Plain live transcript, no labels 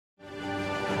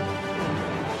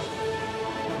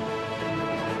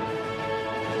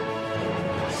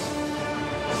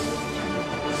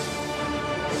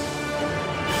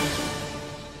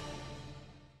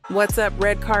What's up,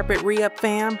 Red Carpet Re-Up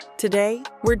fam? Today,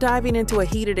 we're diving into a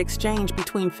heated exchange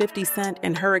between 50 Cent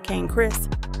and Hurricane Chris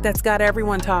that's got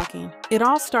everyone talking. It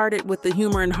all started with the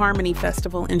Humor and Harmony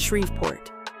Festival in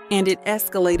Shreveport, and it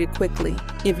escalated quickly.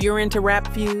 If you're into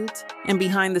rap feuds and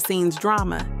behind-the-scenes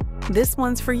drama, this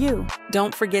one's for you.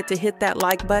 Don't forget to hit that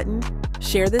like button,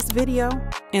 share this video,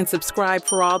 and subscribe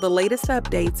for all the latest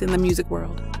updates in the music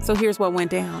world. So here's what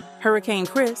went down. Hurricane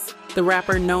Chris, the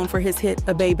rapper known for his hit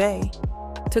A Bay Bay,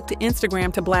 took to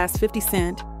Instagram to blast 50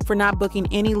 Cent for not booking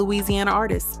any Louisiana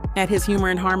artists at his Humor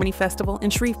and Harmony Festival in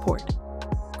Shreveport.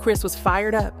 Chris was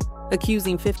fired up,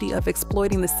 accusing 50 of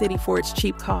exploiting the city for its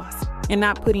cheap costs and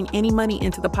not putting any money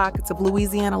into the pockets of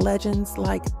Louisiana legends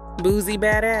like Boozy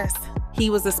Badass. He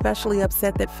was especially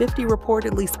upset that 50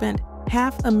 reportedly spent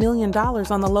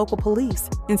 $500,000 on the local police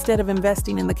instead of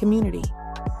investing in the community.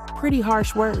 Pretty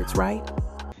harsh words, right?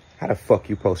 How the fuck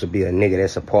you supposed to be a nigga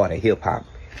that's a part of hip-hop?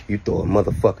 You throw a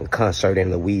motherfucking concert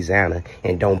in Louisiana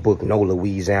and don't book no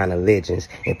Louisiana legends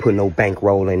and put no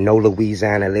bankroll in no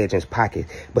Louisiana legends pocket,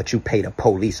 but you pay the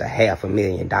police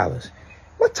 $500,000.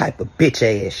 What type of bitch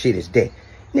ass shit is that?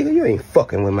 Nigga, you ain't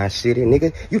fucking with my city,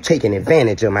 nigga. You taking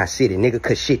advantage of my city, nigga,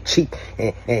 cause shit cheap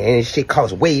and shit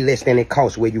costs way less than it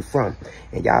costs where you from.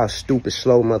 And y'all stupid,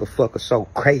 slow motherfuckers so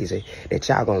crazy that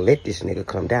y'all gonna let this nigga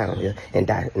come down here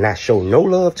and not show no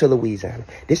love to Louisiana.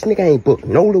 This nigga ain't booked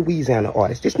no Louisiana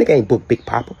artist. This nigga ain't booked Big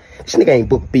Papa. This nigga ain't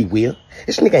booked B Will.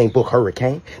 This nigga ain't booked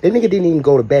Hurricane. That nigga didn't even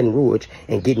go to Baton Rouge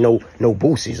and get no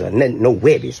boosies or no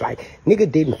webbies. Like, nigga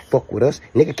didn't fuck with us.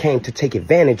 Nigga came to take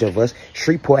advantage of us.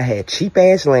 Shreveport had cheap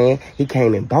ass land. He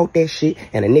came and bought that shit,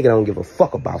 and a nigga don't give a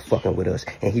fuck about fucking with us.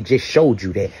 And he just showed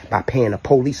you that by paying the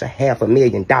police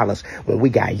 $500,000 when we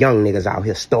got young niggas out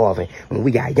here starving, when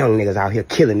we got young niggas out here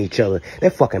killing each other.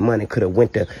 That fucking money could have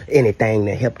went to anything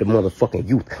to help the motherfucking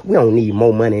youth. We don't need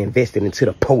more money invested into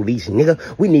the police,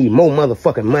 nigga. We need more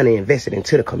motherfucking money invested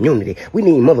into the community. We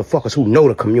need motherfuckers who know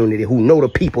the community, who know the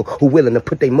people, who willing to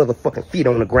put their motherfucking feet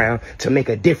on the ground to make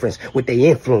a difference with their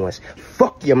influence.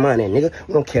 Fuck your money, nigga.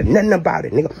 We don't care nothing about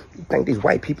it, nigga. You think these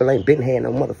white people ain't been had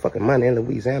no motherfucking money in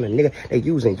Louisiana, nigga? They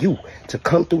using you to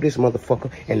come through this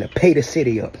motherfucker and to pay the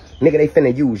city up. Nigga, they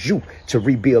finna use you to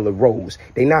rebuild the roads.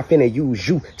 They not finna use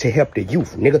you to help the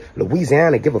youth, nigga.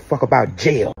 Louisiana give a fuck about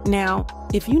jail. Now,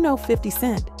 if you know 50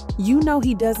 Cent, you know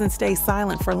he doesn't stay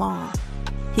silent for long.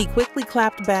 He quickly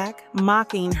clapped back,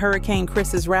 mocking Hurricane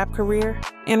Chris's rap career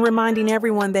and reminding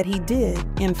everyone that he did,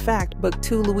 in fact, book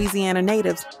 2 Louisiana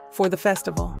natives for the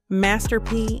festival, Master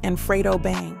P and Fredo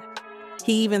Bang.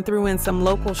 He even threw in some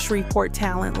local Shreveport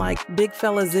talent like Big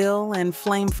Fella Zill and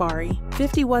Flame Fari.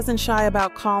 50 wasn't shy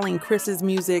about calling Chris's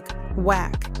music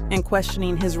whack and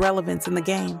questioning his relevance in the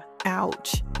game.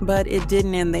 Ouch. But it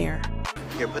didn't end there.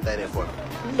 Here, put that in for me.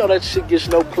 You know that shit gets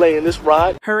no play in this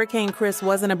ride. Hurricane Chris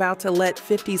wasn't about to let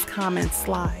 50's comments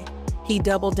slide. He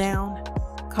doubled down,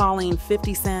 calling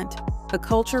 50 Cent a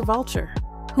culture vulture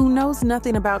who knows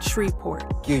nothing about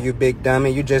Shreveport. You big dummy,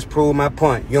 you just proved my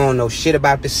point. You don't know shit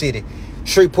about the city.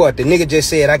 Shreveport, the nigga just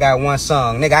said I got one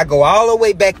song. Nigga, I go all the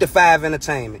way back to 5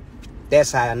 Entertainment.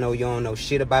 That's how I know you don't know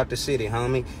shit about the city,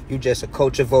 homie. You just a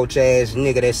culture vulture ass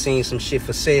nigga that seen some shit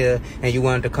for sale and you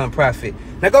wanted to come profit.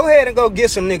 Now go ahead and go get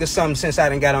some niggas something since I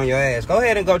done got on your ass. Go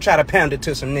ahead and go try to pound it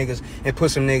to some niggas and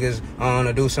put some niggas on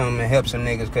or do something and help some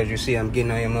niggas because you see I'm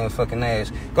getting on your motherfucking ass.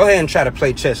 Go ahead and try to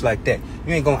play chess like that.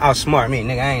 You ain't gonna outsmart me,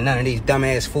 nigga. I ain't none of these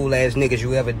dumbass fool ass niggas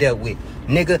you ever dealt with.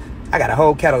 Nigga, I got a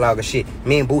whole catalog of shit.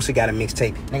 Me and Boosie got a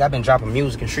mixtape. Nigga, I've been dropping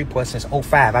music in Shreveport since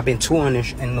 05. I've been touring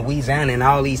in Louisiana and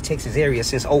all these Texas areas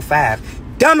since 05.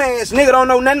 Dumbass nigga don't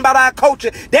know nothing about our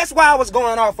culture. That's why I was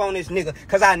going off on this nigga.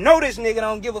 Because I know this nigga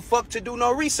don't give a fuck to do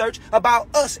no research about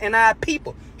us and our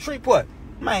people. Shreveport,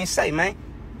 man, say, man,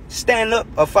 stand up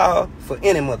or fall for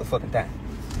any motherfucking thing.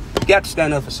 You got to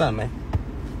stand up for something,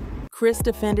 man. Chris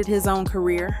defended his own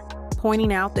career,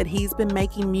 pointing out that he's been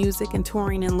making music and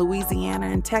touring in Louisiana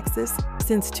and Texas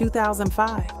since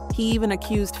 2005. He even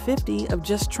accused 50 of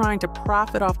just trying to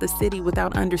profit off the city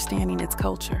without understanding its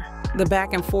culture. The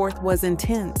back and forth was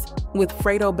intense, with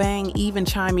Fredo Bang even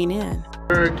chiming in.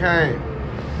 Hurricane,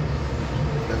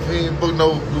 if he ain't book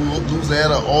no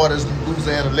Louisiana artists,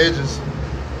 Louisiana legends,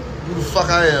 who the fuck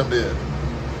I am then?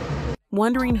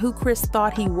 Wondering who Chris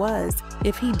thought he was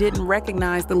if he didn't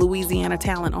recognize the Louisiana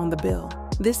talent on the bill.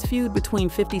 This feud between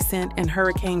 50 Cent and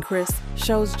Hurricane Chris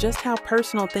shows just how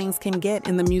personal things can get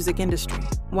in the music industry.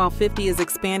 While 50 is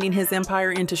expanding his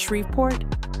empire into Shreveport,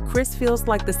 Chris feels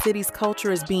like the city's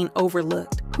culture is being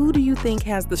overlooked. Who do you think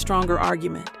has the stronger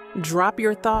argument? Drop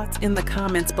your thoughts in the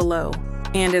comments below.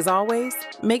 And as always,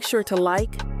 make sure to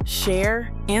like,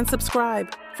 share, and subscribe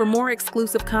for more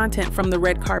exclusive content from the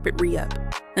Red Carpet Re-Up.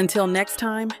 Until next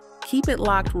time, keep it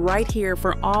locked right here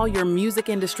for all your music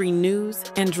industry news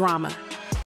and drama.